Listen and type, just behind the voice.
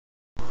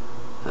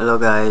Hello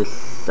guys,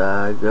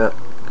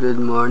 good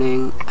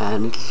morning,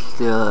 and it's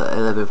still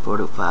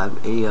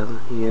 11:45 a.m.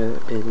 here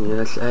in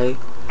USA,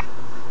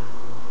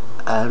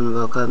 and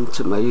welcome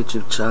to my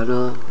YouTube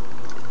channel.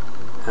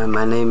 And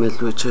my name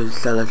is Richard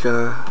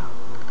Salazar.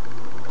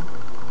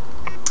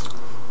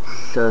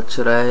 So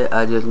today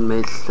I just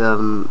made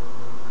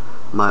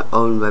my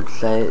own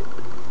website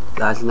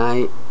last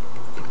night,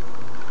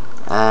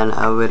 and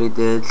I already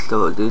did.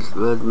 So this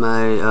was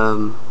my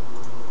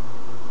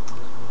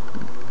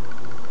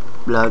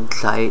blog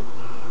site.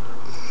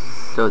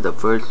 So the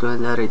first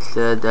one that it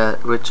said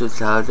that Richard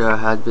Salazar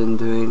had been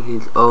doing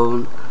his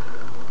own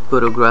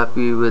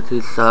photography with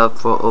himself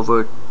for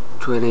over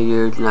 20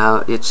 years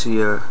now each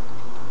year.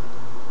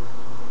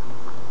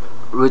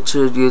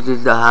 Richard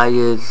uses the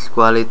highest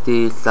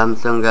quality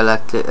Samsung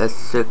Galaxy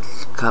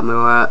S6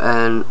 camera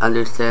and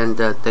understands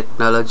the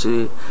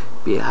technology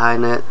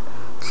behind it.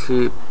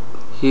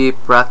 He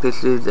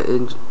practices the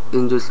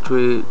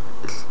industry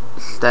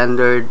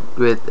standard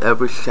with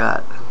every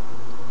shot.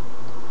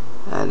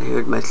 And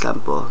here's my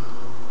sample.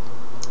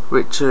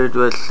 Richard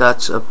was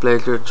such a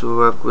pleasure to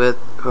work with.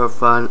 Her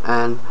fun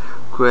and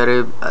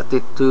creative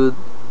attitude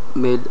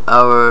made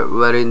our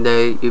wedding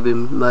day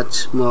even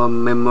much more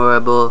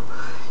memorable.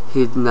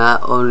 He's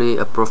not only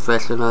a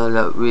professional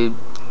that we've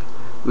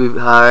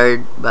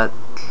hired, but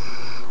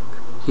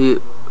he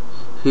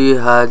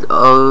has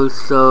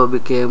also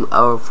become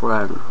our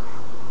friend.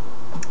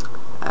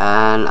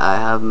 And I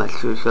have my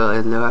social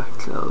in there,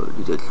 so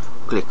you just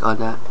click on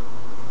that.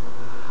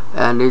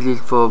 And this is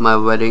for my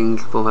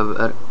weddings, for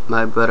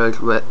my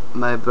brother's wedding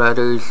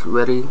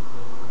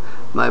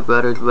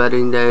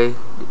day.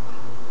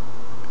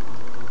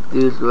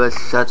 This was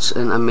such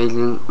an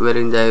amazing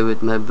wedding day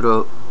with my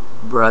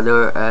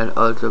brother and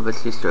also my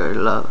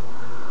sister-in-law.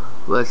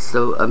 Was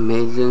so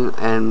amazing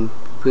and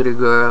pretty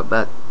girl.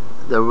 But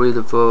the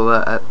reason for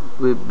what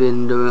we've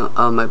been doing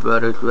on my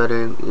brother's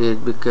wedding is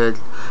because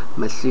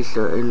my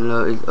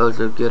sister-in-law is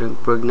also getting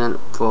pregnant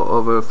for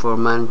over 4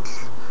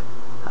 months.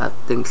 I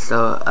think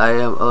so. I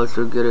am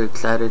also getting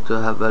excited to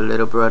have a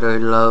little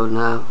brother-in-law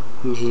now.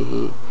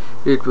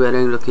 This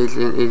wedding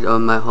location is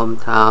on my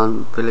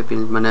hometown,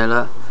 Philippines,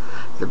 Manila.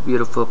 The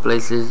beautiful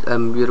places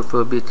and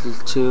beautiful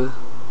beaches too.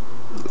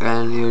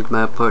 And here's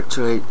my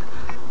portrait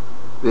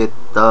with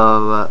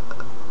the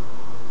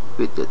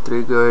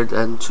 3 girls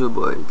and 2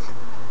 boys.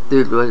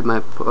 This was my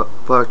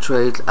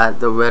portrait at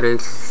the wedding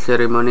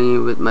ceremony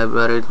with my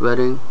brother's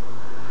wedding.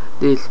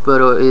 This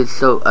photo is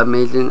so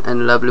amazing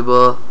and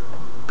lovable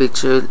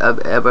pictures I've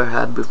ever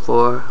had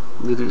before.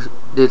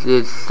 This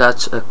is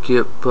such a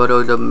cute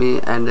photo of me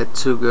and the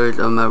 2 girls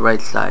on my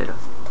right side.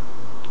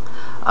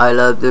 I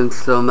love them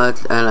so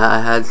much, and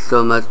I had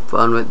so much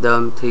fun with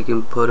them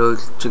taking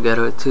photos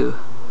together too.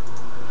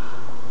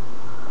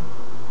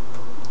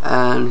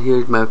 And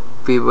here's my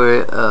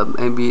favorite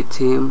MWUAHH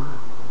team,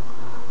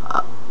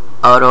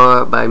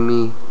 Outdoor by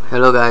me.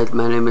 Hello guys,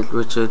 my name is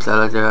Richard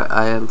Salazar.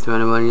 I am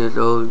 21 years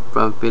old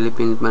from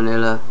Philippines,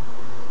 Manila.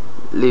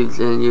 Lives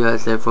in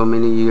USA for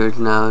many years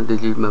now.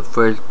 This is my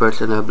first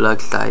personal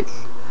blog site.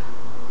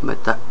 My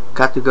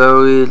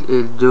category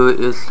is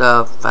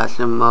do-it-yourself,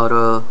 fashion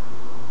model,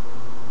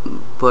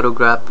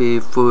 photography,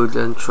 food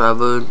and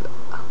travel.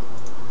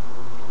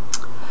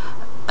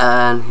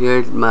 And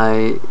here's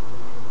my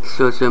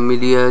social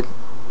media.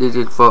 This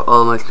is for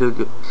all my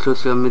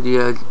social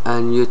medias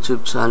and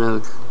YouTube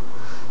channels.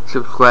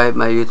 Subscribe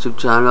my YouTube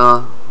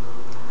channel.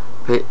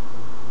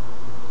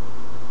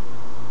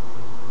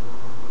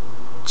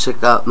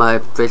 Check out my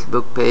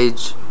Facebook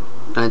page,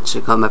 and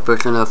check out my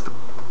personal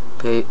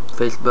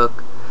Facebook,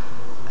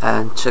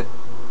 and check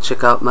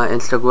out my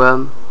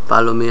Instagram.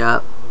 Follow me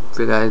up if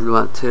you guys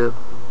want to.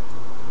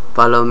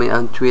 Follow me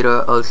on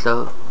Twitter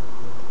also.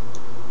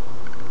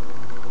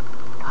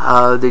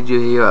 How did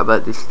you hear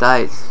about this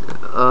site?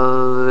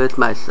 Oh, it's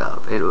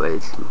myself.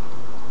 Anyways,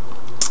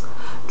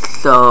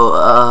 so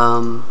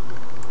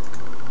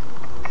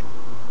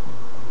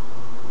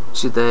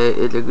today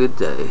is a good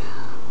day.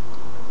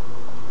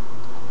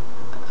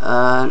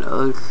 And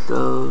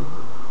also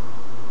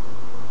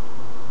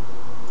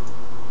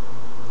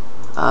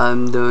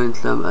I'm doing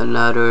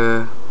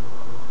another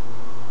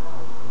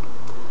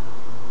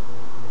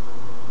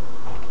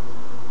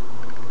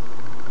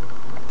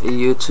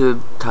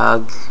YouTube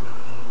tags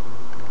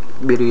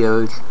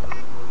videos.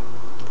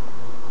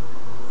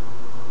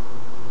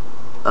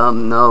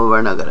 No,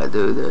 we're not gonna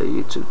do the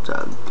YouTube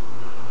tag.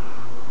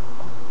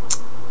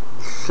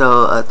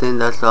 So I think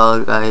that's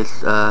all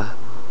guys.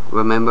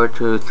 Remember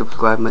to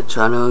subscribe my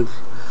channels,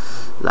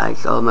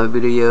 like all my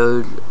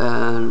videos,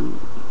 and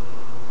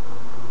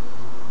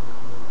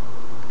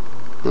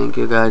thank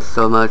you guys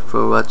so much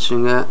for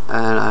watching it,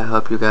 and I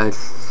hope you guys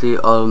see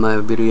all my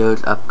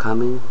videos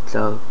upcoming.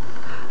 So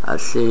I'll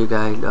see you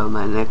guys on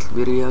my next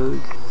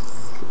videos.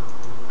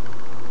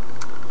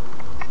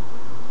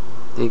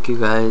 Thank you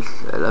guys.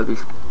 I love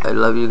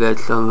you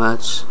guys so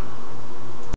much.